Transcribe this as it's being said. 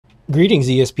Greetings,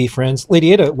 ESP friends.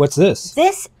 Lady Ada, what's this?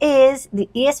 This is the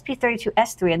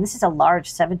ESP32-S3, and this is a large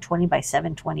 720 by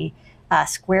 720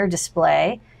 square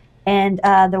display. And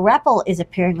the REPL is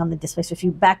appearing on the display. So if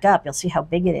you back up, you'll see how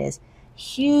big it is.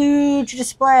 Huge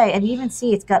display. And you even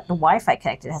see it's got the Wi-Fi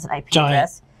connected. It has an IP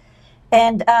address.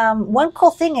 And one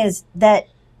cool thing is that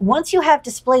once you have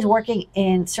displays working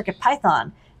in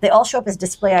CircuitPython, they all show up as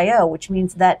display IO, which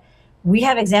means that we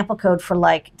have example code for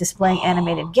like displaying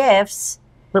animated GIFs.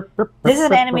 This is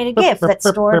an animated GIF that's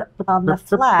stored on the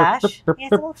flash.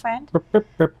 Yes, a little friend.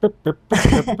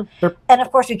 And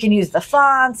of course, we can use the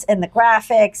fonts and the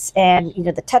graphics and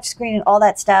the touch screen and all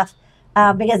that stuff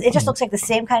because it just looks like the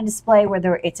same kind of display,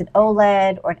 whether it's an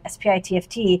OLED or an SPI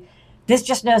TFT. This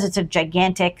just knows it's a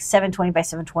gigantic 720 by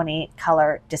 720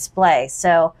 color display.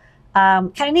 So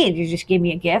kind of neat. You just gave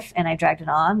me a GIF and I dragged it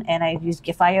on and I used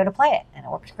GIF IO to play it, and it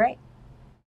works great.